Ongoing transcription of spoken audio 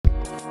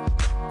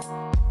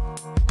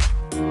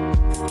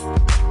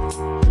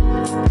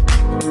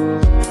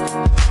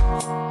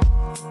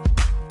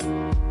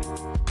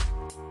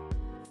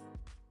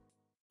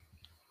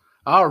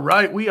All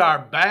right, we are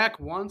back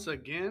once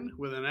again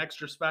with an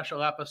extra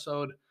special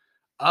episode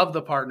of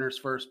the Partners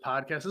First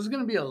podcast. This is going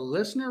to be a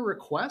listener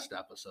request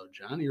episode,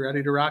 John. You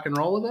ready to rock and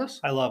roll with us?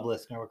 I love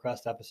listener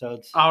request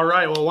episodes. All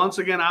right, well, once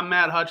again, I'm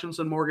Matt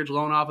Hutchinson, mortgage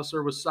loan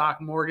officer with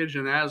Sock Mortgage,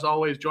 and as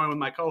always, joined with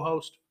my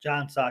co-host,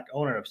 John Sock,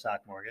 owner of Sock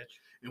Mortgage.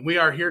 And we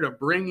are here to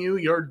bring you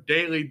your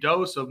daily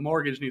dose of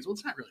mortgage needs. Well,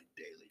 it's not really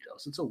daily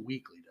dose, it's a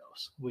weekly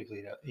dose.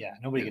 Weekly dose. Yeah,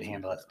 nobody can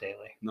handle us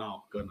daily.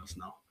 No, goodness,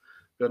 no.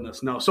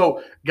 Goodness, no.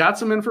 So, got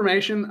some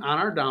information on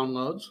our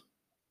downloads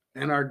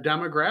and our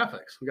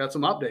demographics. We got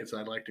some updates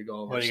I'd like to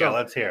go over. What do you got?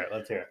 Let's hear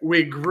it.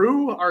 We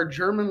grew our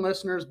German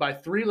listeners by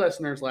 3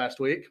 listeners last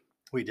week.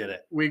 We did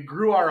it. We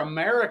grew our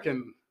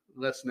American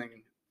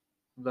listening,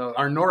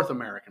 our North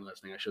American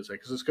listening, I should say,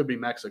 because this could be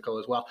Mexico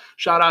as well.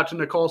 Shout out to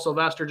Nicole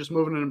Sylvester, just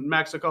moving to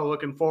Mexico.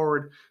 Looking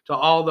forward to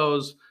all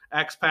those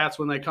expats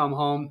when they come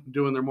home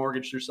doing their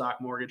mortgage through Sock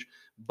Mortgage.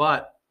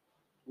 But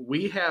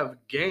we have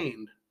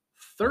gained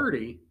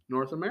 30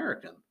 North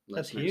American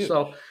listeners. That's huge.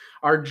 So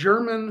our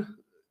German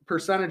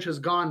percentage has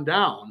gone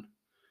down,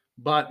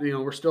 but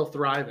we're still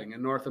thriving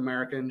in North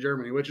America and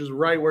Germany, which is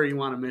right where you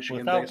want a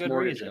Michigan-based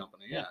mortgage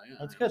company. Yeah,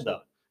 that's good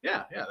though.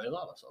 Yeah, they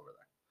love us over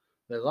there.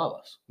 They love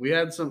us. We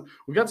got some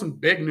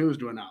big news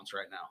to announce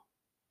right now.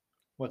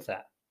 What's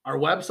that? Our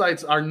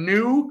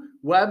new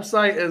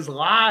website is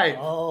live.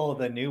 Oh,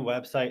 the new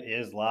website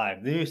is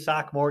live. The new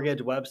Sock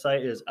Mortgage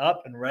website is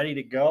up and ready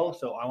to go.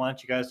 So I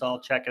want you guys to all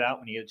check it out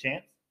when you get a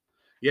chance.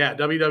 Yeah,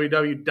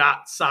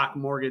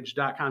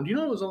 www.sockmortgage.com. Do you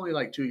know it was only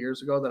like 2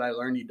 years ago that I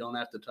learned you don't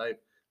have to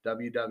type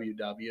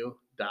www.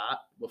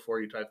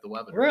 before you type the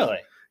web address? Really?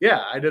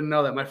 Yeah, I didn't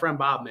know that. My friend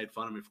Bob made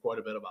fun of me for quite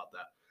a bit about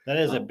that. That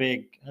is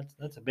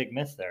that's a big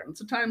miss there.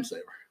 It's a time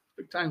saver.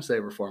 Big time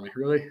saver for me.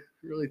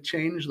 Really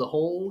changed the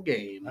whole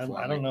game. I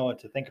don't know what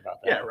to think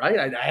about that. Yeah,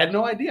 right. I had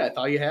no idea. I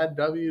thought you had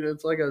I thought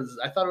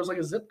it was like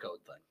a zip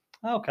code thing.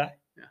 Okay.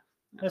 Yeah.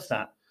 It's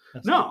not.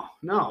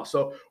 No.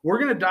 So we're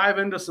going to dive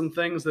into some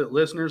things that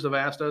listeners have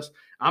asked us.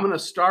 I'm going to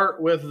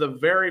start with the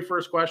very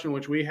first question,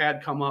 which we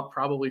had come up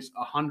probably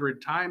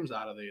 100 times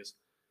out of these.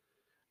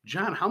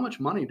 John, how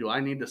much money do I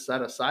need to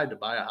set aside to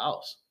buy a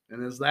house?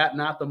 And is that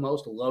not the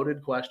most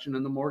loaded question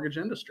in the mortgage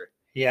industry?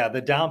 Yeah,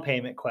 the down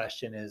payment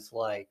question is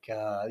like,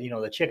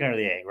 the chicken or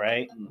the egg,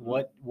 right?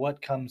 Mm-hmm.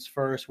 What comes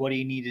first? What do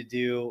you need to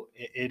do?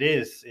 It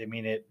is. I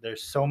mean,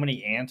 there's so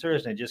many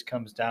answers, and it just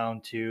comes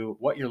down to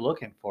what you're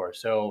looking for.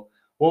 So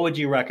what would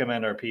you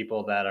recommend our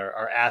people that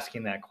are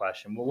asking that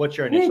question? Well, what's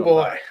your initial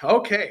thought?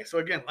 Okay. So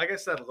again, like I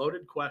said,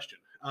 loaded question.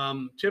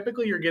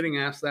 Typically, you're getting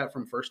asked that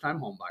from first-time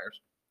home buyers.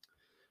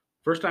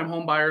 First-time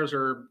home buyers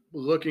are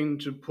looking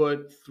to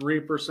put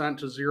 3%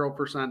 to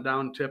 0%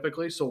 down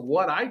typically. So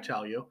what I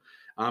tell you,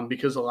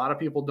 because a lot of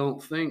people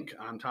don't think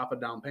on top of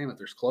down payment,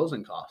 there's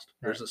closing cost.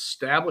 Right. There's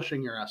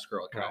establishing your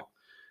escrow account. Right.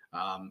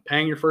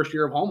 Paying your first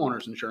year of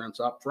homeowners insurance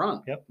up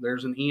front. Yep.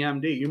 There's an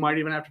EMD. You might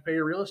even have to pay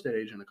your real estate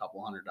agent a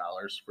couple $100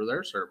 for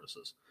their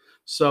services.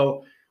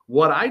 So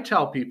what I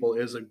tell people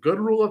is a good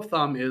rule of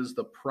thumb is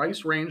the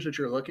price range that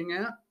you're looking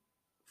at,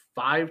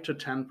 5 to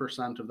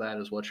 10% of that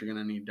is what you're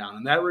going to need down.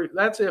 And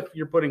that's if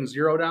you're putting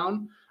 0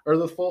 down or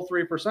the full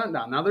 3%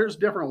 down. Now, there's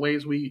different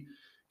ways we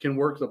can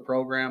work the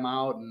program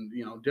out and,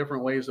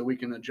 different ways that we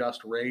can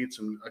adjust rates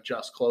and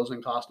adjust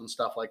closing costs and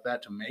stuff like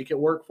that to make it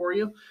work for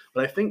you.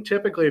 But I think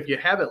typically if you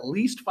have at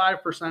least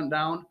 5%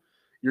 down,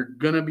 you're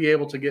going to be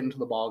able to get into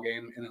the ball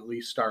game and at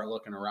least start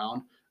looking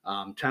around.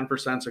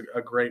 10% is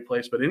a great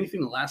place, but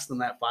anything less than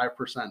that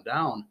 5%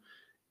 down,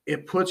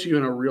 it puts you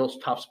in a real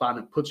tough spot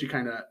and it puts you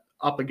kind of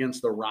up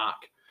against the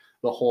rock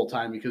the whole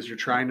time because you're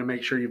trying to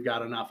make sure you've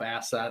got enough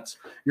assets.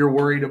 You're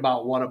worried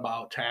about what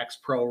about tax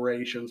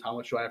prorations? How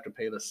much do I have to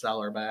pay the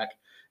seller back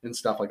and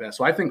stuff like that?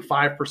 So I think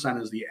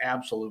 5% is the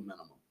absolute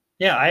minimum.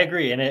 Yeah, I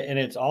agree. And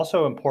it's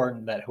also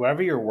important that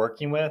whoever you're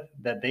working with,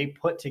 that they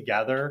put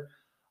together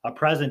a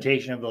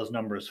presentation of those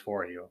numbers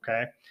for you,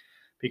 okay?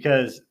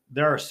 Because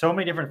there are so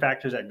many different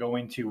factors that go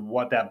into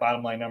what that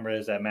bottom line number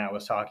is that Matt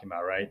was talking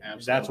about, right?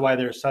 Absolutely. That's why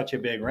there's such a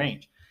big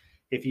range.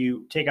 If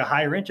you take a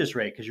higher interest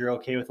rate because you're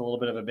okay with a little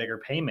bit of a bigger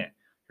payment,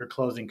 your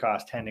closing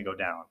costs tend to go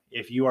down.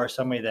 If you are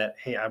somebody that,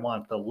 hey, I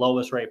want the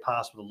lowest rate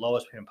possible, the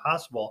lowest payment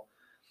possible,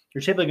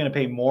 you're typically going to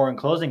pay more in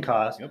closing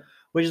costs,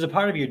 which is a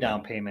part of your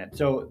down payment.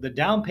 So the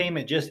down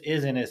payment just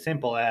isn't as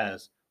simple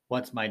as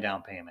what's my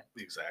down payment?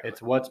 Exactly.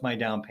 It's what's my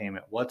down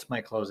payment? What's my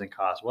closing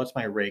cost? What's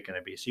my rate going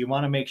to be? So you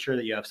want to make sure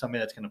that you have somebody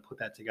that's going to put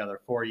that together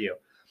for you.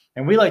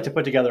 And we like to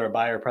put together a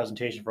buyer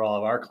presentation for all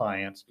of our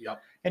clients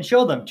and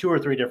show them 2 or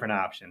 3 different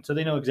options so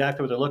they know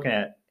exactly what they're looking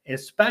at,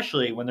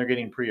 especially when they're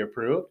getting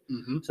pre-approved.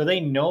 Mm-hmm. So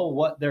they know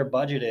what their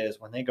budget is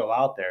when they go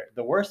out there.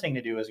 The worst thing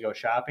to do is go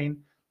shopping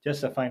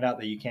just to find out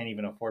that you can't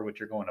even afford what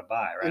you're going to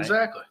buy, right?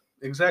 Exactly.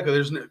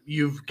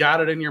 You've got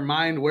it in your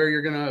mind where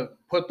you're going to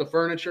put the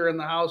furniture in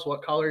the house,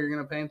 what color you're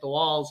going to paint the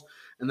walls,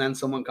 and then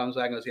someone comes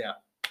back and goes, yeah,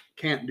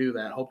 can't do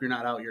that. Hope you're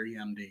not out your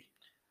EMD.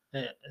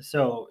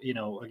 So,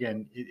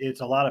 again, it's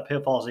a lot of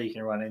pitfalls that you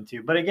can run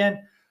into. But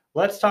again,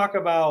 let's talk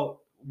about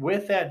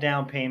with that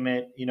down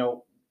payment,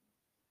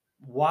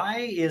 Why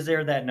is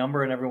there that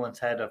number in everyone's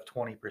head of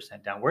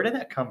 20% down? Where did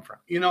that come from?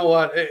 You know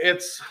what?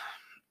 It's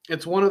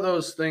one of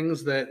those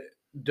things that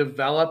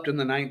developed in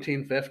the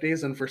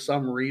 1950s, and for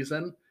some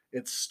reason,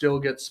 it still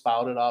gets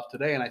spouted off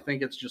today. And I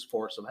think it's just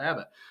force of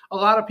habit. A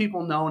lot of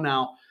people know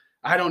now,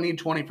 I don't need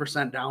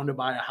 20% down to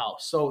buy a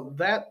house. So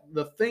that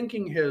the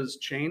thinking has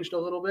changed a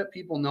little bit.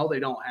 People know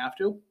they don't have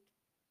to,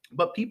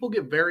 but people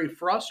get very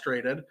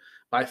frustrated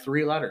by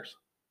three letters: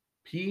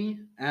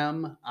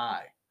 PMI.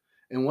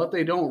 And what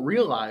they don't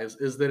realize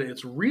is that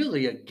it's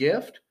really a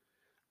gift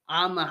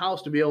on the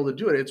house to be able to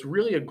do it. It's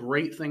really a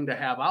great thing to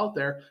have out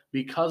there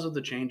because of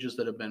the changes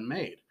that have been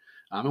made.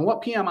 And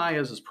what PMI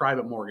is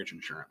private mortgage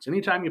insurance.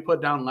 Anytime you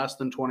put down less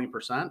than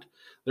 20%,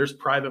 there's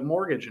private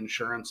mortgage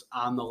insurance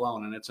on the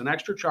loan. And it's an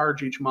extra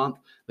charge each month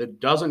that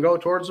doesn't go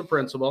towards the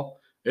principal.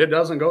 It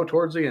doesn't go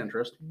towards the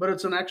interest, but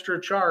it's an extra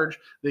charge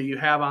that you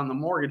have on the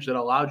mortgage that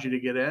allows you to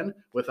get in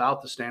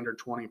without the standard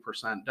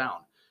 20%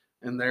 down.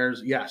 And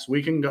there's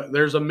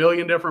a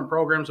million different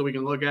programs that we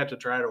can look at to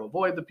try to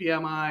avoid the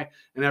PMI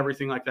and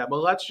everything like that. But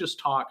let's just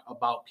talk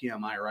about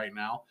PMI right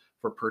now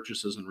for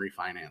purchases and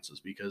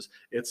refinances, because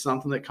it's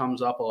something that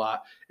comes up a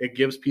lot. It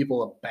gives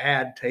people a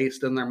bad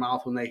taste in their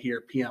mouth when they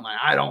hear PMI.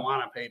 I don't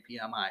want to pay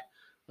PMI.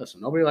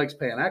 Listen, nobody likes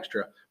paying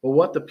extra. But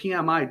what the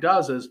PMI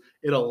does is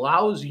it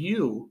allows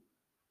you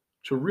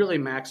to really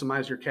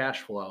maximize your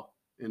cash flow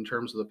in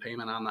terms of the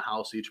payment on the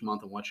house each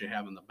month and what you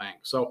have in the bank.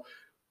 So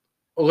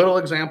a little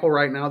example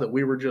right now that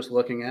we were just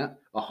looking at,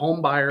 a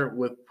home buyer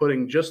with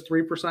putting just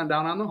 3%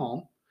 down on the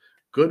home,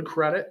 good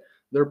credit,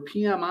 their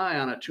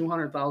PMI on a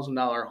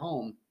 $200,000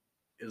 home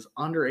is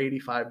under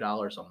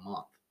 $85 a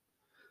month.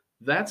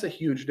 That's a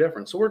huge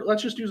difference. So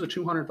let's just use a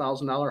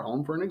 $200,000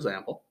 home for an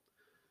example.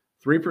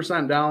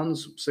 3%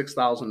 down's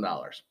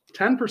 $6,000.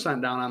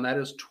 10% down on that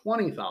is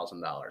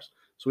 $20,000.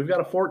 So we've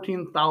got a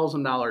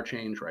 $14,000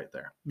 change right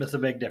there. That's a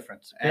big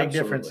difference. Big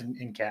difference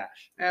in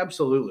cash.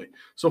 Absolutely.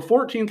 So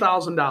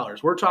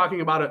 $14,000. We're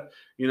talking about it,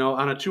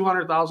 on a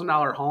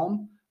 $200,000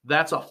 home.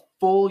 That's a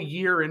full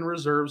year in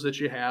reserves that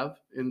you have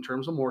in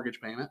terms of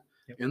mortgage payment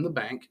in the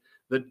bank.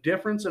 The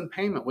difference in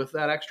payment with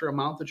that extra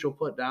amount that you'll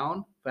put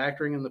down,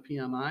 factoring in the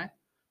PMI,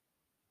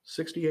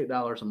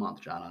 $68 a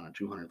month, John, on a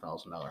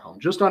 $200,000 home,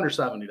 just under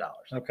 $70.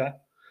 Okay.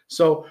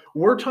 So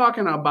we're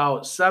talking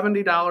about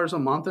 $70 a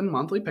month in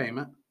monthly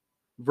payment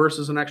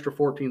versus an extra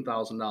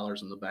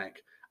 $14,000 in the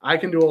bank. I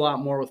can do a lot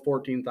more with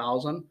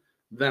 $14,000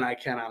 than I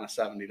can on a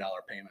 $70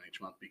 payment each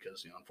month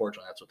because,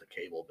 unfortunately, that's what the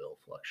cable bill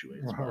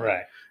fluctuates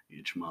by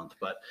each month.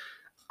 But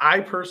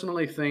I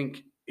personally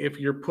think if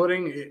you're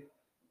putting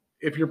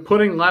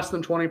less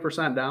than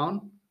 20%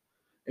 down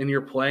and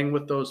you're playing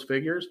with those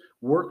figures,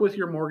 work with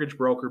your mortgage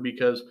broker,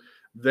 because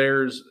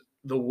there's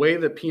the way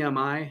that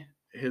PMI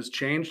has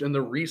changed and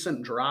the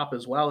recent drop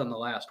as well in the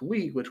last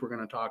week, which we're going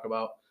to talk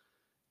about.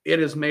 It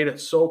has made it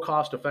so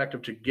cost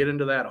effective to get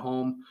into that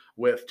home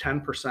with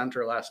 10%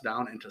 or less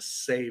down and to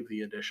save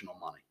the additional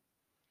money.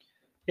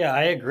 Yeah,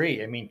 I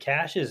agree. I mean,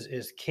 cash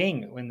is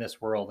king in this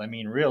world. I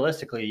mean,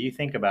 realistically, you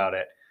think about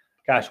it.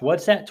 Gosh,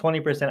 what's that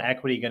 20%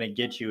 equity going to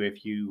get you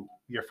if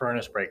your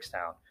furnace breaks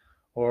down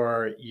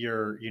or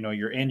your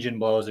engine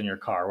blows in your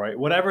car, right?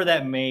 Whatever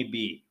that may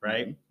be,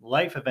 right? Mm-hmm.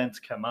 Life events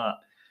come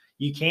up.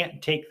 You can't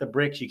take the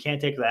bricks, you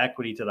can't take the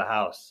equity to the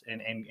house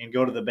and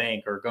go to the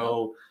bank or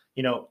go,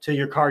 to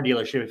your car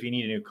dealership if you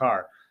need a new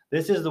car.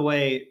 This is the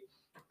way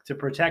to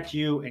protect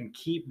you and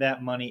keep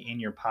that money in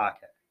your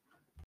pocket.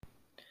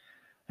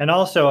 And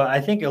also,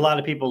 I think a lot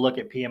of people look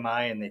at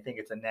PMI and they think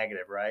it's a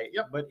negative, right?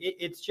 Yep. But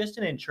it's just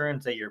an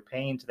insurance that you're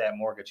paying to that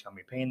mortgage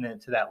company, paying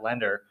to that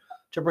lender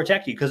to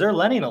protect you, because they're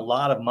lending a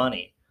lot of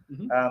money.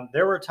 Mm-hmm.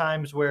 There were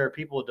times where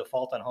people would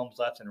default on homes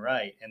left and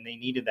right, and they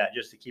needed that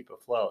just to keep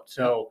afloat.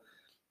 So,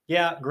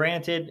 yeah,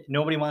 granted,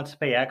 nobody wants to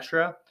pay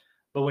extra.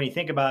 But when you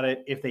think about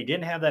it, if they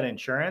didn't have that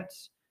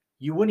insurance,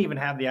 you wouldn't even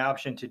have the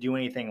option to do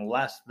anything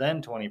less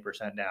than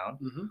 20% down.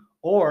 Mm-hmm.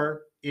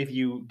 Or if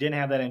you didn't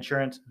have that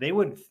insurance, they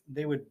would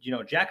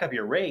jack up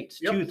your rates,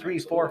 2, 3,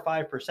 4,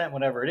 5%,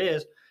 whatever it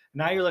is.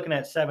 Now you're looking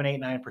at 7, 8,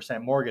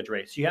 9% mortgage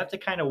rates. So you have to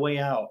kind of weigh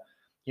out,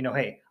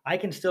 hey, I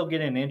can still get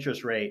an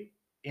interest rate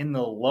in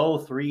the low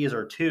 3s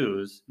or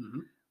 2s mm-hmm.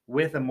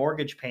 with a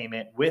mortgage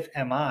payment with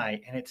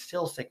MI, and it's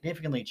still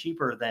significantly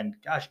cheaper than,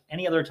 gosh,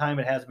 any other time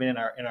it has been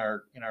in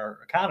our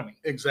economy.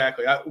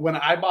 Exactly. When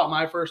I bought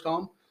my first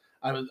home,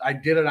 I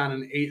did it on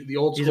the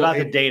old school. He's about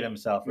to date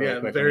himself. Really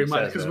quick very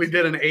much, because we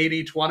did an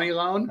 80-20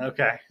 loan.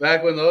 Okay.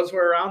 Back when those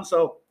were around.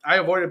 So I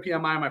avoided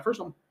PMI on my first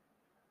home.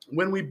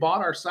 When we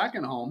bought our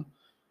second home,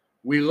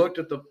 we looked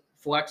at the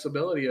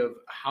flexibility of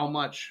how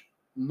much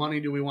money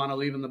do we want to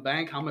leave in the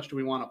bank? How much do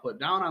we want to put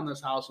down on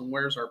this house? And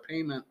where's our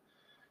payment?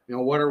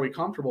 What are we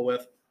comfortable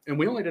with? And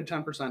we only did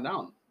 10%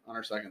 down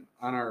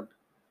on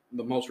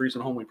the most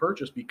recent home we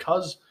purchased,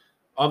 because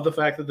of the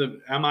fact that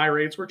the MI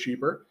rates were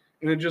cheaper.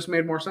 And it just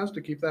made more sense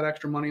to keep that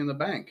extra money in the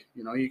bank.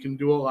 You can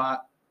do a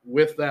lot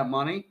with that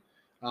money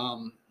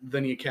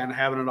than you can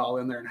having it all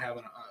in there and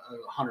having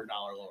a $100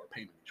 lower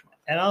payment each month.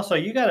 And also,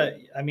 you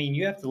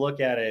have to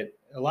look at it.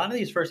 A lot of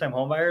these first-time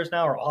home buyers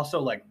now are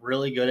also like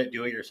really good at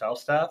do-it-yourself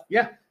stuff.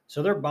 Yeah.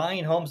 So they're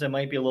buying homes that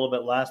might be a little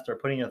bit less. They're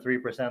putting the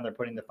 3%, they're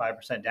putting the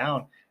 5%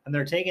 down, and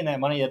they're taking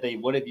that money that they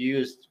would have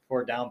used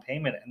for down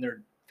payment and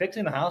they're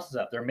fixing the houses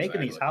up. They're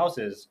making these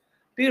houses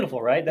beautiful,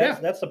 right?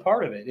 That's the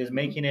part of it, is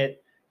making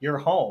it your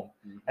home.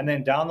 And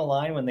then down the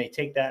line, when they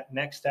take that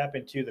next step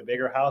into the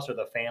bigger house or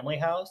the family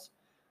house,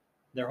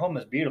 their home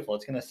is beautiful.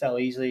 It's going to sell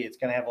easily. It's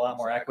going to have a lot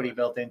more equity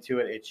built into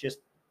it. It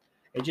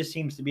just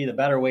seems to be the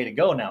better way to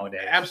go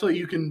nowadays. Absolutely.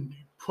 You can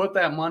put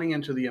that money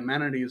into the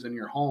amenities in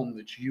your home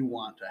that you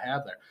want to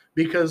have there,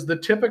 because the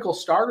typical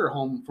starter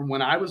home from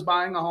when I was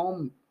buying a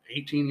home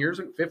 15 years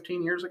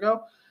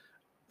ago,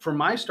 for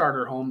my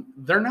starter home,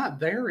 they're not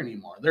there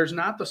anymore. There's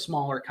not the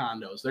smaller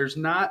condos. There's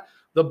not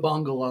the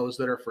bungalows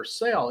that are for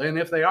sale. And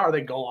if they are,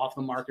 they go off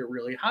the market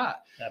really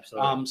hot.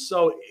 Absolutely.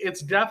 So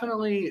it's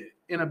definitely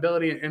an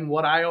ability. And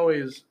what I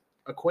always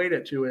equate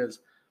it to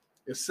is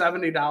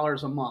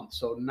 $70 a month.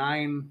 So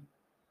 $960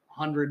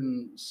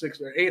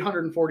 or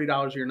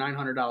 $840 a year,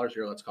 $900 a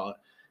year, let's call it.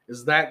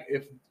 Is that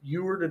if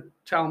you were to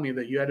tell me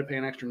that you had to pay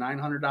an extra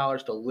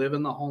 $900 to live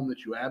in the home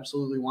that you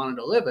absolutely wanted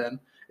to live in,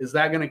 is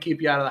that going to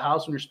keep you out of the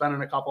house when you're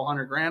spending a couple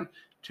 $100,000?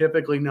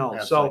 Typically, no.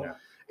 Absolutely So not.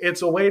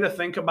 it's a way to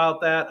think about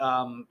that.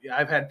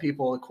 I've had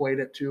people equate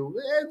it to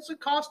it's a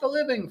cost of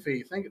living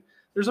fee.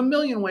 There's a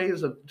million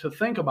ways to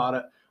think about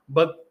it,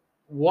 but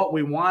what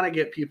we want to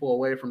get people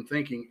away from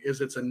thinking is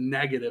it's a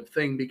negative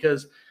thing,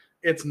 because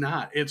it's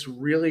not. It's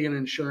really an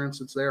insurance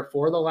that's there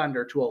for the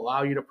lender to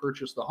allow you to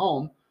purchase the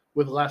home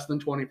with less than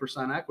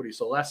 20% equity.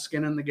 So less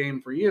skin in the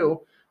game for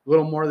you, a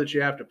little more that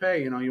you have to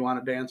pay. You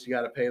want to dance, you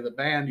got to pay the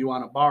band. You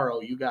want to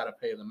borrow, you got to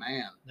pay the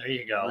man. There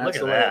you go. And Look that's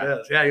at the that. way it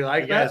is. Yeah, you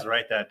like you that? guys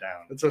write that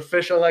down. It's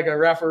official, like a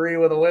referee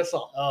with a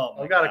whistle. Oh,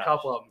 my I've got gosh. a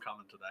couple of them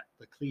coming today.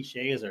 The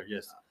cliches are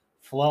just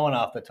flowing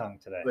off the tongue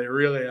today. They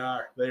really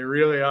are. They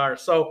really are.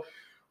 So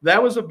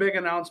that was a big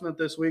announcement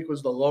this week,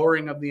 was the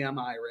lowering of the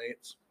MI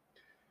rates.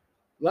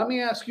 Let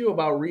me ask you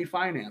about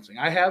refinancing.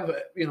 I have,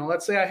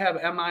 let's say I have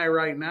MI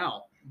right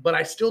now, but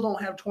I still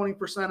don't have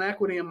 20%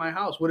 equity in my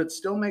house. Would it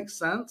still make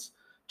sense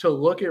to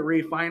look at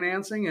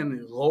refinancing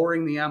and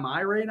lowering the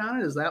MI rate on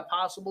it? Is that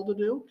possible to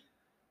do?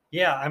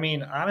 Yeah, I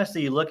mean,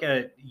 honestly, you look at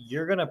it,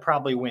 you're going to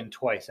probably win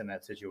twice in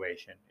that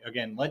situation.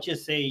 Again, let's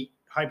just say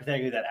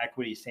hypothetically that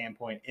equity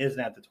standpoint isn't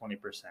at the 20%,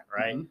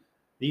 right? Mm-hmm.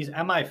 These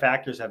MI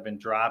factors have been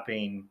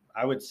dropping,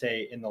 I would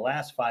say in the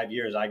last 5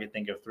 years, I could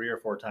think of 3 or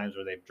 4 times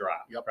where they've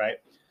dropped, right?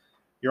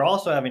 You're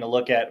also having to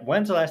look at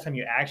when's the last time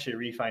you actually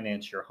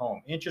refinanced your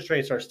home. Interest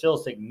rates are still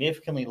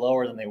significantly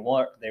lower than they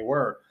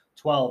were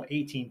 12,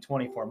 18,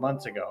 24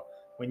 months ago.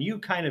 When you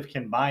kind of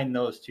combine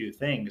those two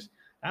things,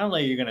 not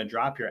only are you going to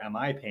drop your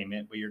MI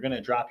payment, but you're going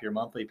to drop your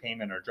monthly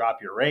payment or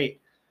drop your rate.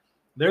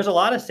 There's a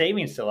lot of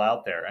savings still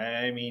out there.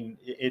 I mean,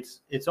 it's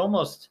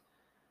almost,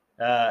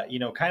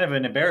 kind of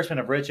an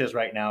embarrassment of riches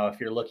right now if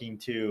you're looking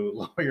to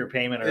lower your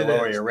payment or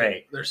lower your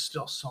rate. There's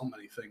still so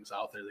many things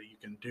out there that you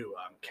can do.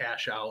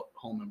 Cash out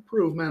home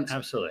improvements.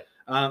 Absolutely.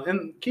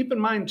 And keep in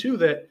mind, too,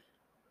 that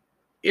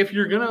if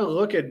you're going to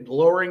look at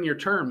lowering your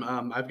term,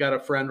 I've got a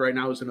friend right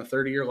now who's in a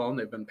 30-year loan.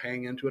 They've been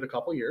paying into it a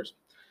couple years.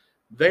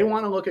 They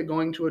want to look at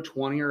going to a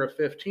 20 or a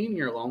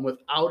 15-year loan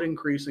without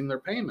increasing their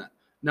payment.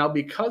 Now,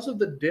 because of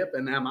the dip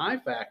in MI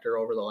factor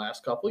over the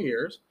last couple of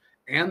years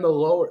and the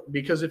lower,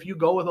 because if you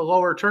go with a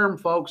lower term,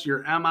 folks,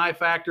 your MI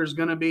factor is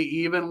going to be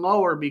even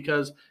lower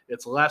because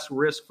it's less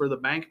risk for the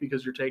bank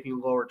because you're taking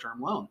a lower term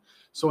loan.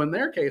 So in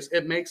their case,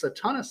 it makes a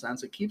ton of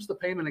sense. It keeps the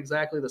payment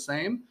exactly the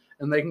same,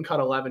 and they can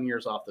cut 11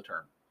 years off the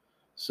term.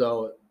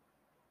 So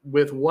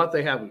with what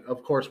they have,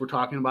 of course, we're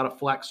talking about a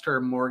flex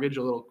term mortgage,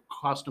 a little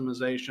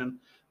customization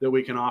that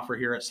we can offer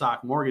here at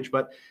Sock Mortgage.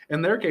 But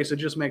in their case, it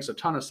just makes a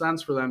ton of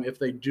sense for them if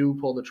they do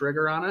pull the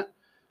trigger on it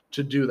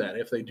to do that.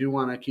 If they do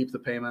want to keep the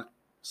payment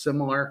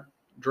similar,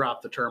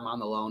 drop the term on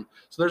the loan.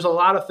 So there's a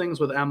lot of things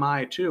with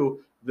MI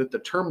too that the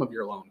term of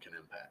your loan can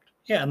impact.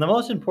 Yeah, and the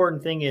most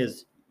important thing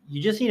is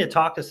you just need to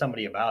talk to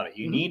somebody about it.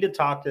 You need to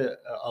talk to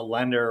a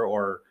lender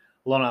or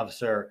loan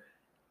officer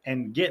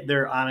and get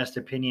their honest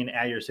opinion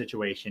at your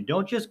situation.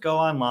 Don't just go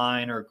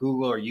online or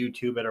Google or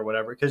YouTube it or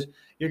whatever, because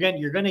you're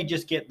going to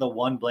just get the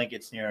one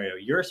blanket scenario.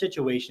 Your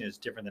situation is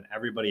different than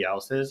everybody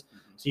else's.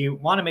 So you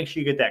want to make sure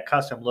you get that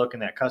custom look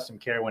and that custom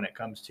care when it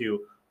comes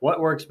to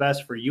what works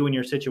best for you and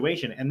your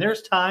situation. And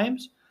there's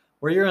times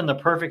where you're in the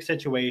perfect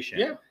situation.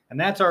 Yeah. And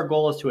that's our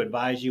goal, is to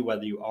advise you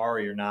whether you are or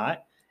you're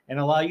not, and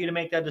allow you to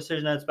make that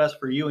decision that's best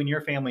for you and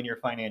your family and your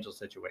financial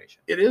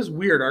situation. It is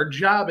weird. Our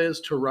job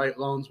is to write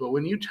loans, but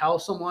when you tell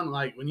someone,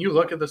 like when you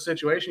look at the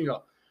situation, you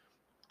go,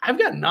 I've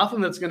got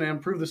nothing that's going to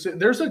improve the.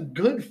 There's a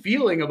good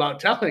feeling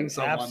about telling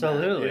someone.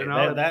 Absolutely.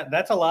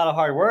 That's a lot of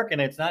hard work, and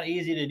it's not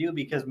easy to do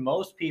because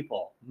most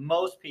people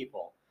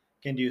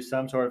can do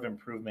some sort of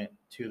improvement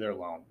to their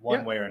loan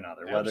one way or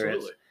another, whether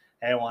it's,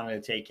 hey, I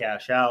wanted to take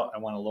cash out, I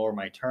want to lower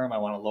my term, I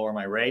want to lower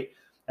my rate.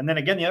 And then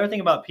again, the other thing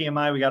about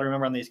PMI, we got to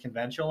remember on these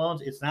conventional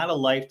loans, it's not a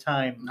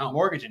lifetime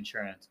mortgage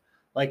insurance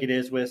like it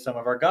is with some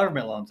of our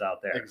government loans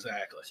out there.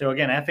 Exactly. So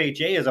again,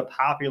 FHA is a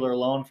popular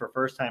loan for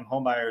first-time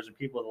homebuyers and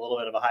people with a little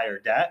bit of a higher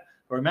debt.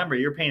 But remember,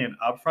 you're paying an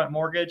upfront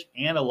mortgage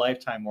and a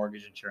lifetime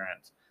mortgage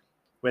insurance.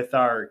 with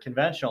our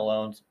conventional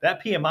loans,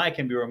 that PMI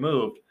can be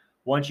removed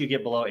once you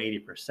get below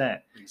 80%.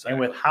 Exactly. And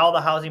with how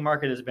the housing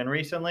market has been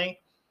recently,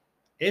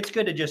 it's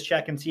good to just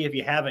check and see if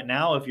you have it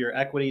now, if your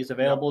equity is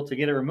available to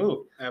get it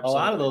removed. Absolutely. A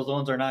lot of those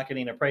loans are not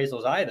getting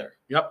appraisals either.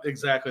 Yep,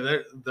 exactly.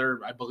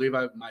 I believe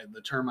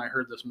the term I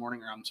heard this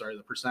morning, or I'm sorry,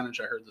 the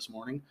percentage I heard this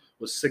morning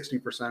was 60%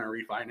 of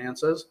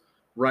refinances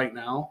right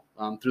now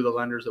through the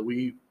lenders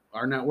that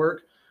our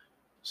network,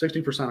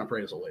 60%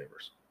 appraisal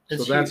waivers.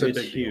 It's so that's huge. a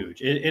big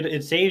huge.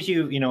 It saves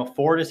you, $400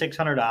 to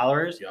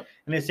 $600, Yep.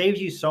 and it saves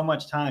you so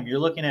much time. You're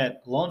looking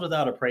at loans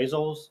without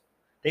appraisals;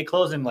 they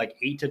close in like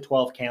 8 to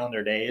 12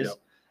 calendar days, Yep.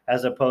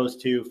 as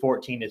opposed to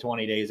 14 to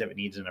 20 days if it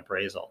needs an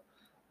appraisal.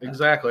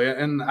 Exactly.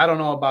 And I don't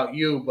know about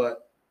you,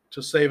 but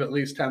to save at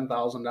least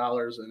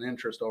 $10,000 in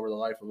interest over the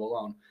life of a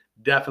loan,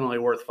 definitely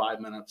worth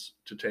 5 minutes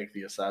to take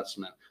the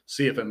assessment,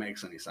 see if it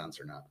makes any sense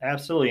or not.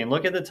 Absolutely. And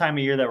look at the time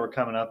of year that we're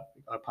coming up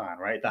upon,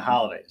 right? The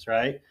holidays,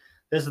 right?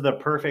 This is the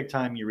perfect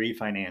time you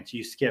refinance.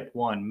 You skip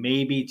one,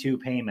 maybe 2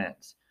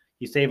 payments.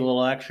 You save a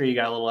little extra. You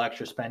got a little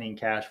extra spending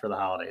cash for the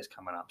holidays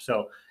coming up.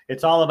 So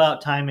it's all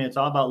about timing. It's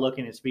all about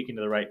looking and speaking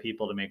to the right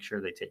people to make sure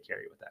they take care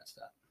of you with that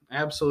stuff.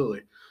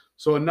 Absolutely.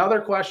 So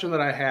another question that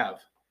I have,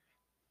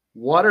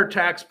 what are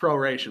tax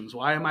prorations?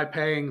 Why am I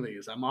paying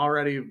these? I'm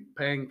already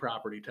paying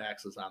property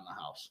taxes on the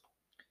house.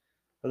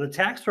 Well, the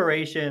tax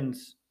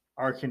prorations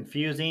are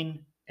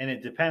confusing, and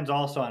it depends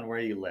also on where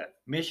you live.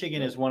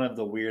 Michigan is one of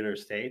the weirder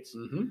states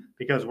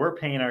because we're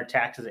paying our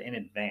taxes in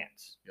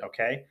advance. Yep.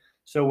 Okay.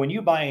 So when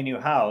you buy a new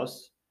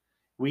house,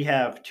 we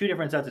have 2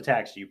 different sets of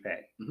taxes you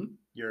pay.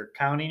 Your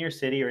county and your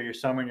city, or your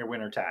summer and your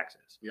winter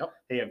taxes. Yep.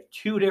 They have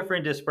 2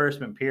 different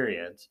disbursement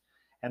periods,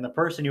 and the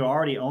person who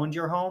already owns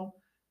your home,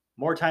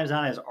 more times than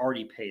not, has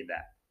already paid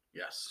that.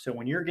 Yes. So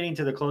when you're getting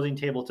to the closing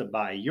table to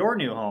buy your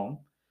new home,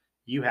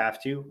 you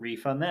have to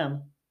refund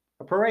them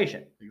a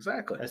proration.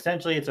 Exactly.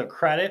 Essentially, it's a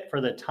credit for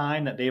the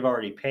time that they've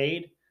already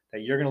paid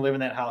that you're going to live in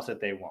that house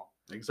that they won't.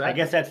 Exactly. I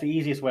guess that's the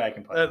easiest way I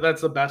can put it.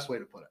 That's the best way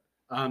to put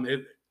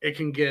it. It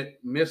can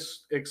get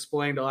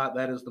misexplained a lot.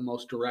 That is the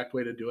most direct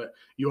way to do it.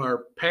 You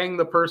are paying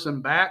the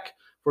person back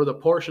for the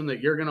portion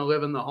that you're going to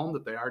live in the home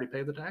that they already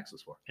paid the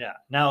taxes for. Yeah.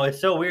 Now, it's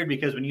so weird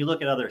because when you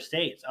look at other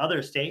states,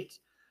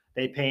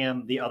 they pay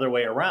them the other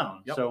way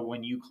around. Yep. So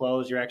when you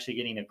close, you're actually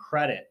getting a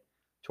credit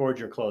towards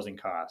your closing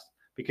costs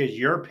because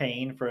you're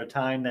paying for a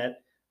time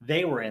that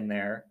they were in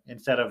there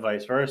instead of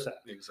vice versa.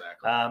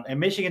 Exactly. And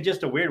Michigan's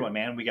just a weird one,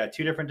 man. We got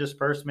 2 different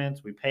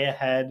disbursements. We pay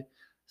ahead.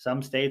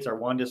 Some states are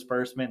 1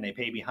 disbursement and they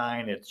pay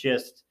behind. It's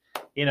just,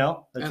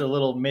 it's a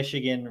little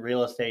Michigan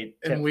real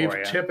estate tip and we've for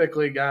you.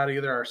 typically got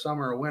either our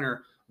summer or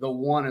winter. The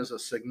one is a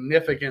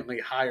significantly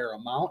higher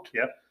amount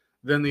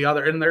than the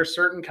other. And there's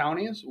certain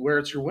counties where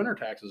it's your winter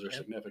taxes are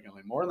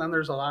significantly more. And then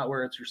there's a lot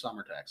where it's your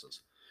summer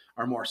taxes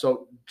are more.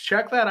 So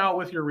check that out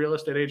with your real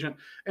estate agent.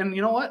 And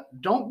you know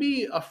what? Don't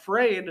be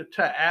afraid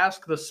to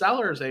ask the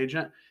seller's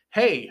agent,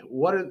 hey,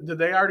 did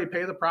they already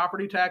pay the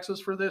property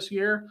taxes for this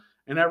year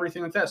and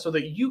everything like that, so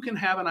that you can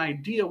have an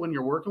idea when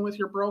you're working with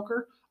your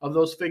broker of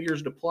those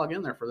figures to plug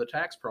in there for the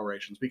tax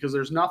prorations, because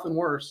there's nothing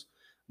worse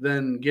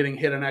than getting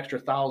hit an extra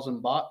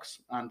 $1,000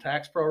 on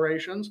tax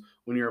prorations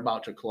when you're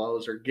about to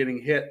close, or getting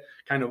hit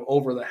kind of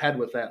over the head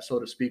with that, so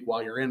to speak,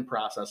 while you're in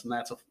process. And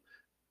that's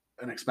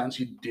an expense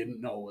you didn't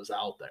know was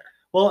out there.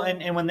 Well,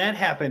 and when that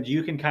happens,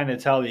 you can kind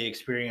of tell the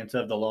experience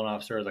of the loan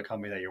officer or the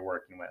company that you're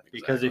working with.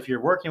 Because if you're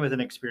working with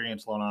an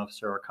experienced loan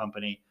officer or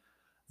company,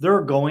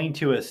 they're going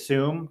to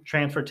assume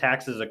transfer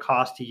tax is a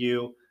cost to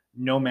you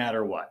no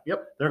matter what.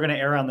 Yep. They're going to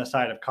err on the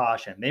side of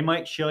caution. They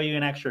might show you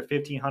an extra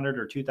 $1,500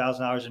 or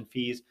 $2,000 in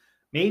fees,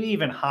 maybe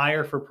even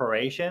higher for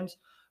prorations,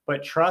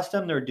 but trust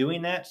them, they're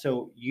doing that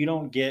so you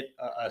don't get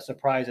a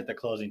surprise at the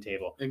closing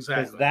table.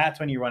 Exactly. Because that's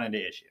when you run into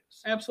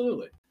issues.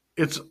 Absolutely.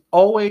 It's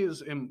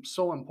always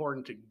so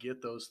important to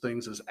get those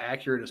things as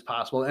accurate as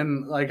possible.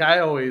 And like I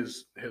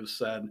always have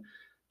said,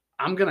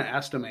 I'm going to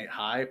estimate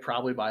high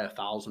probably by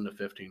 $1,000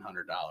 to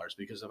 $1,500,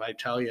 because if I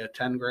tell you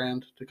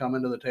 $10,000 to come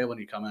into the table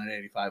and you come in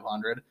at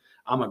 8,500,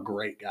 I'm a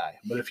great guy.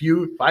 But if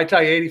I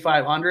tell you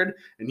 8,500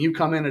 and you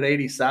come in at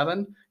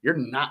 87, you're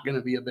not going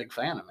to be a big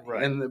fan of me.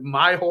 Right. And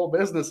my whole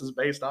business is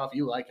based off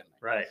you liking me.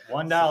 Right.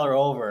 $1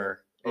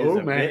 over.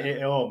 Oh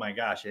man! Oh my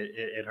gosh!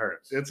 It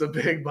hurts. It's a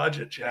big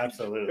budget change.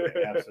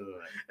 Absolutely.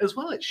 As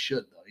well, it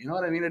should though. You know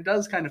what I mean? It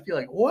does kind of feel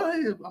like, what?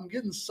 I'm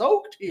getting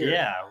soaked here.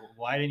 Yeah.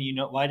 Why didn't you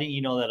know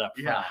that up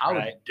front? Yeah. How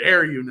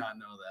dare you not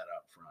know that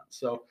up front?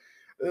 So,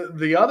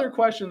 the other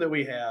question that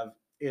we have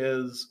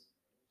is,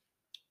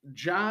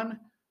 John,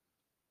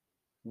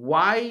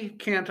 why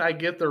can't I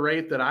get the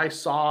rate that I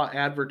saw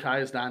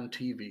advertised on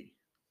TV?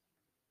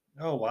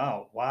 Oh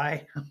wow!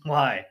 Why?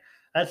 Why?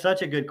 That's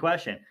such a good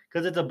question,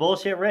 because it's a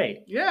bullshit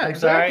rate. Yeah,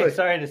 exactly.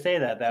 Sorry to say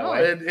that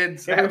way.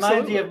 It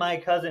reminds me of my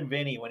cousin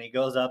Vinny when he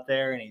goes up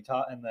there and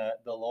the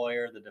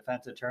lawyer, the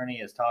defense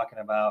attorney is talking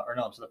about,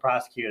 so the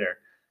prosecutor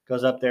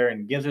goes up there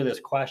and gives her this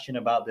question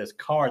about this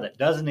car that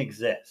doesn't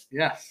exist.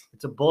 Yes.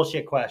 It's a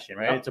bullshit question,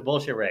 right? Yep. It's a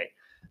bullshit rate.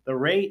 The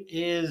rate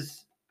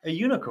is a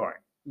unicorn.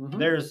 Mm-hmm.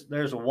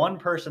 There's one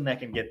person that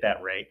can get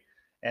that rate,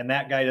 and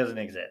that guy doesn't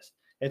exist.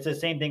 It's the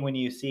same thing when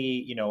you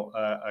see,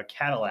 a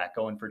Cadillac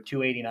going for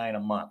 $289 a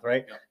month,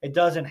 right? Yep. It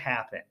doesn't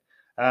happen.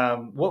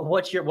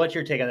 What's your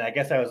take on that? I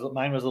guess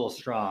mine was a little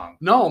strong.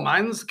 No,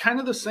 mine's kind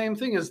of the same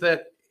thing, is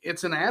that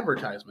it's an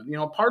advertisement.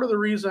 Part of the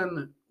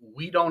reason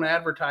we don't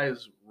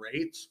advertise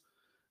rates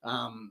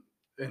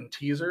and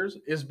teasers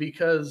is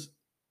because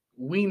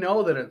we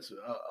know that it's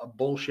a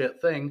bullshit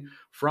thing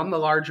from the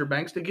larger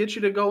banks to get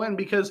you to go in,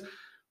 because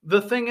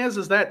the thing is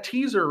that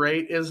teaser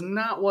rate is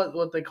not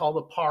what they call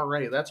the par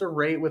rate. That's a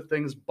rate with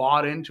things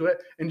bought into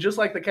it. And just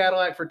like the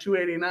Cadillac for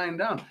 $289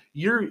 down,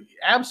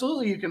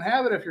 you can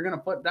have it if you're going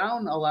to put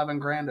down 11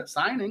 grand at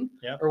signing.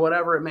 Yep. Or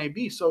whatever it may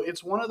be. So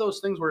it's one of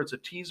those things where it's a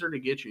teaser to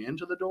get you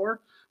into the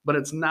door, but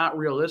it's not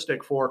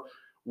realistic for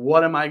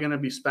what am I going to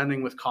be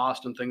spending with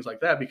cost and things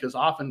like that, because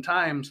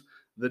oftentimes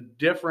the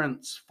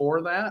difference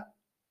for that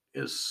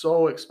is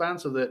so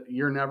expensive that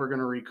you're never going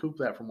to recoup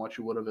that from what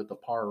you would have at the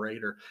par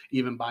rate, or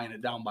even buying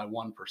it down by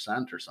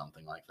 1% or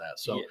something like that.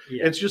 So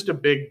It's just a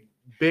big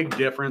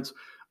difference.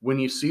 When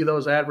you see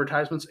those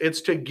advertisements,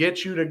 it's to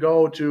get you to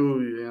go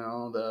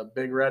to, the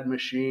big red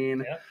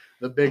machine,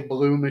 the big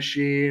blue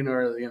machine,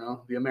 or,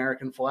 the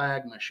American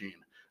flag machine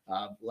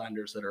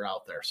lenders that are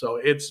out there. So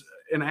it's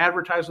an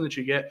advertisement that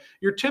you get.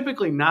 You're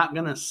typically not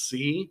going to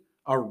see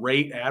a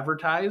rate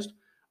advertised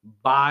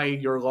by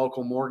your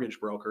local mortgage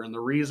broker. And the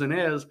reason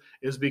is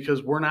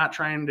because we're not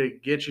trying to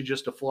get you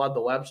just to flood the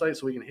website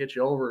so we can hit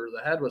you over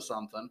the head with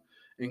something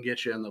and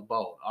get you in the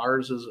boat.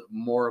 Ours is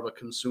more of a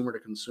consumer to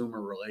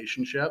consumer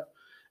relationship,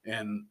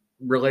 and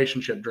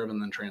relationship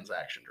driven than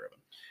transaction driven.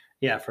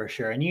 Yeah, for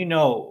sure. And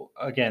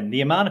again,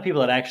 the amount of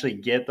people that actually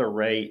get the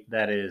rate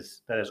that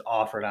is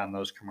offered on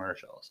those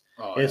commercials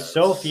is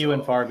so few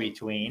and far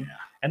between. Yeah.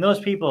 And those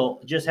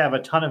people just have a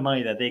ton of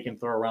money that they can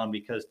throw around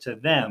because to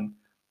them,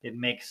 it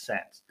makes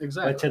sense.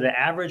 Exactly. But to the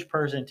average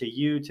person, to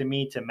you, to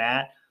me, to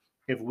Matt,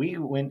 if we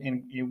went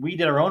and we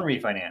did our own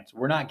refinance,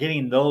 we're not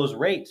getting those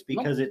rates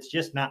because it's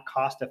just not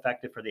cost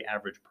effective for the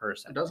average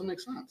person. It doesn't make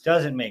sense.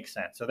 Doesn't make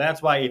sense. So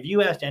that's why if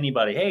you asked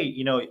anybody, hey,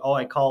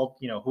 I called,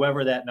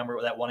 whoever that number,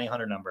 that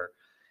 1-800 number,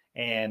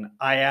 and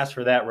I asked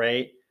for that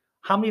rate,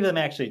 how many of them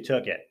actually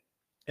took it?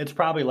 It's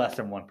probably less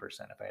than 1%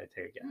 if I had to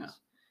take a guess. Yeah.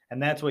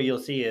 And that's what you'll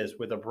see is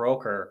with a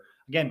broker.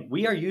 Again,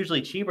 we are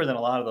usually cheaper than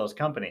a lot of those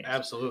companies.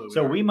 Absolutely.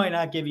 So we might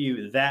not give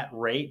you that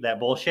rate, that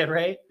bullshit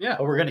rate,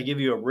 but we're going to give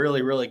you a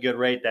really, really good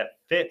rate that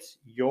fits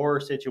your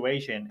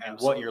situation and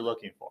what you're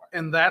looking for.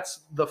 And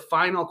that's the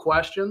final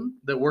question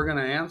that we're going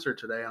to answer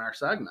today in our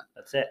segment.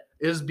 That's it.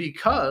 Is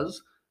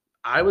because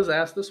I was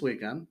asked this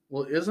weekend,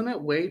 well, isn't it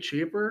way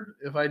cheaper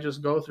if I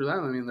just go through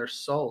them? I mean, they're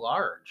so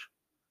large.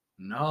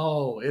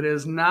 No, it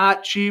is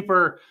not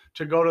cheaper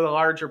to go to the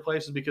larger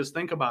places, because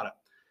think about it.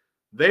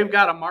 They've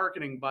got a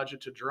marketing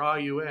budget to draw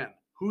you in.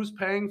 Who's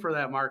paying for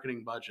that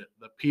marketing budget?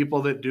 The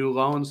people that do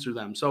loans through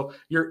them. So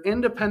your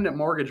independent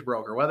mortgage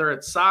broker, whether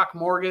it's Sock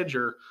Mortgage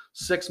or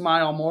 6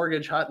 Mile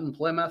Mortgage, Hutton,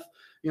 Plymouth,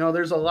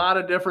 there's a lot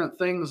of different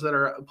things that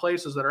are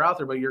places that are out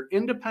there, but your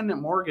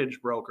independent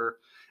mortgage broker,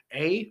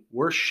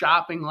 we're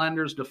shopping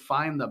lenders to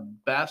find the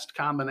best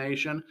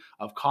combination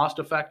of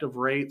cost-effective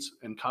rates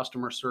and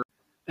customer service.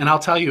 And I'll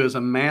tell you, as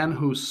a man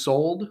who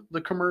sold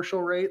the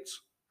commercial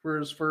rates for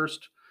his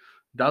first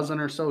dozen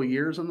or so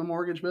years in the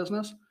mortgage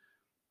business,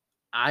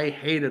 I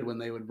hated when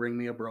they would bring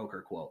me a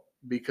broker quote,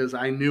 because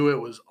I knew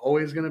it was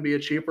always going to be a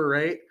cheaper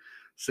rate,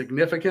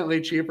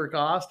 significantly cheaper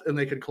cost, and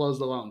they could close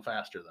the loan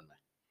faster than me.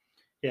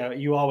 Yeah,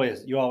 you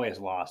always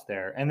lost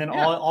there. And then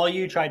all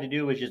you tried to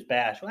do was just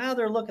bash. Well,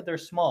 they're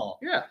small.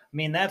 Yeah. I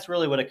mean, that's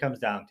really what it comes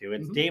down to.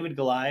 It's David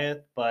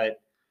Goliath,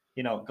 but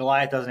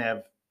Goliath doesn't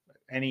have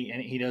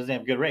he doesn't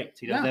have good rates.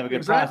 He doesn't have a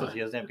good process. He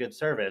doesn't have good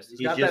service. He's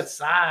got that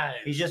size.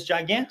 He's just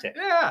gigantic.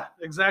 Yeah,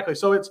 exactly.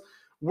 So it's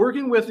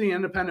working with the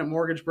independent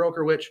mortgage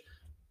broker, which,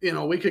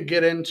 we could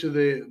get into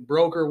the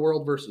broker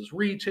world versus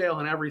retail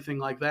and everything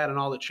like that, and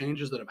all the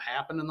changes that have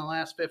happened in the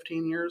last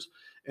 15 years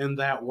in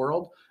that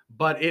world.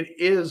 But it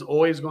is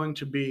always going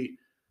to be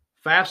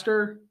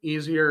faster,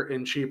 easier,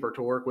 and cheaper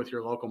to work with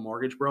your local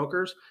mortgage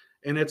brokers.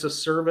 And it's a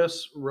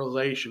service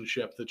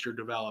relationship that you're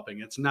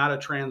developing. It's not a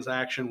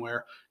transaction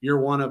where you're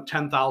one of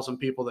 10,000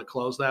 people that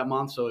close that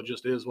month, so it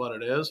just is what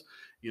it is.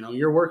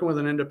 You're working with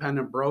an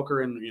independent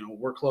broker, and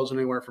we're closing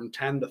anywhere from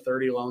 10 to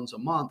 30 loans a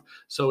month.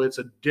 So it's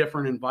a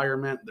different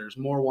environment. There's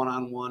more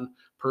one-on-one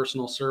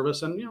personal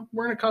service, and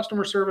we're in a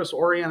customer service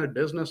oriented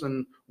business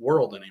and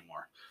world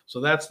anymore.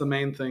 So that's the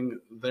main thing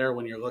there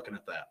when you're looking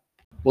at that.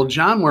 Well,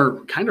 John,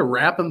 we're kind of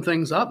wrapping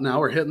things up now.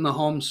 We're hitting the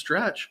home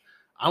stretch.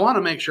 I want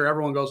to make sure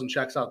everyone goes and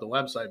checks out the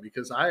website,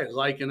 because I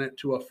liken it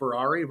to a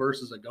Ferrari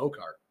versus a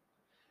go-kart.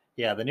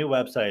 Yeah, the new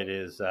website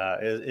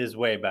is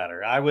way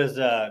better. I was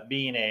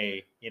being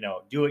a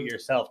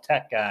do-it-yourself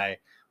tech guy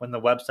when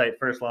the website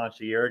first launched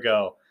a year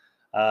ago,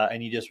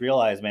 and you just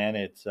realize, man,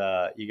 it's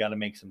you got to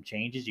make some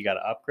changes. You got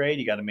to upgrade.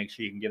 You got to make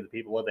sure you can give the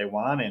people what they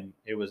want. And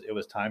it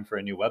was time for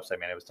a new website,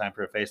 man. It was time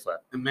for a facelift.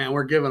 And man,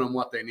 we're giving them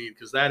what they need,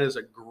 because that is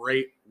a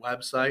great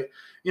website.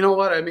 You know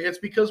what? I mean, it's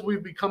because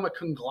we've become a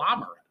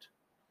conglomerate.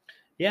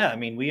 Yeah, I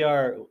mean, we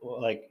are,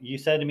 like you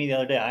said to me the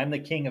other day, I'm the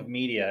king of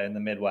media in the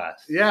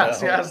Midwest. Yes,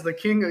 So, yes, the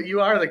king. You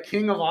are the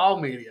king of all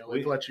media with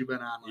We- what you've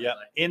been on lately. yeah,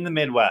 in the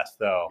Midwest,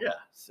 though.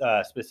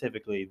 Yeah.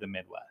 Specifically the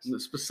Midwest.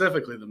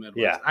 Specifically the Midwest.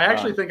 Yeah, I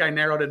actually think I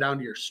narrowed it down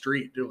to your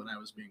street too when I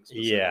was being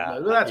specific. Yeah,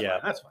 But that's yeah.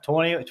 fine. That's fine.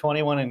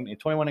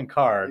 21 and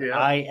card. Yeah.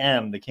 I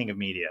am the king of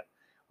media.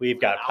 We've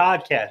got Wow.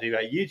 podcasts, we've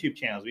got YouTube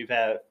channels, we've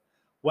had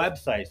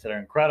websites that are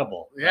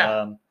incredible.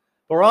 Yeah.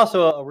 But we're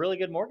also a really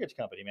good mortgage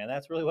company, man.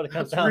 That's really what it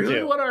comes That's down really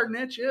to. what our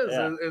niche is,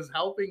 Yeah. is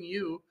helping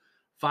you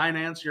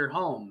finance your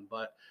home.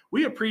 But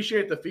we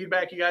appreciate the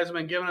feedback you guys have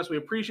been giving us. We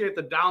appreciate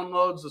the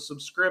downloads, the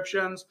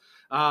subscriptions.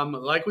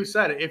 Like we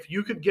said, if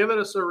you could give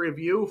us a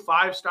review,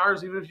 5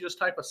 stars, even if you just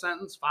type a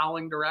sentence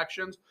following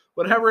directions,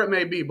 whatever it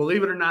may be,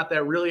 believe it or not,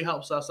 that really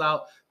helps us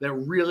out. That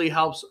really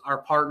helps our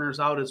partners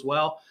out as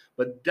well.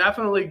 But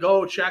definitely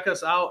go check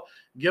us out.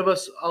 Give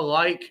us a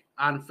like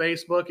on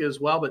Facebook as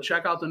well, but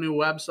check out the new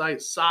website,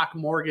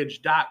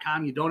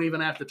 sockmortgage.com. You don't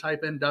even have to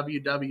type in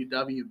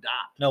www.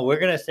 No, we're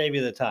going to save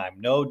you the time.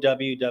 No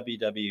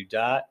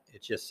www.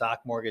 It's just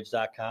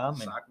sockmortgage.com.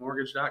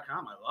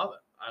 Sockmortgage.com. I love it.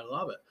 I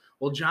love it.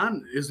 Well,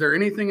 John, is there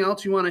anything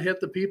else you want to hit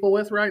the people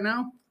with right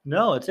now?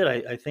 No, that's it.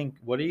 I think,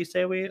 what do you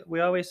say we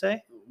always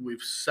say?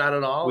 We've said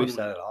it all. We've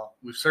said it all.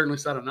 We've certainly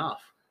said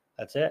enough.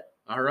 That's it.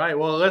 All right.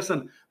 Well,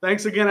 listen,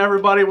 thanks again,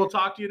 everybody. We'll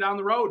talk to you down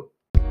the road.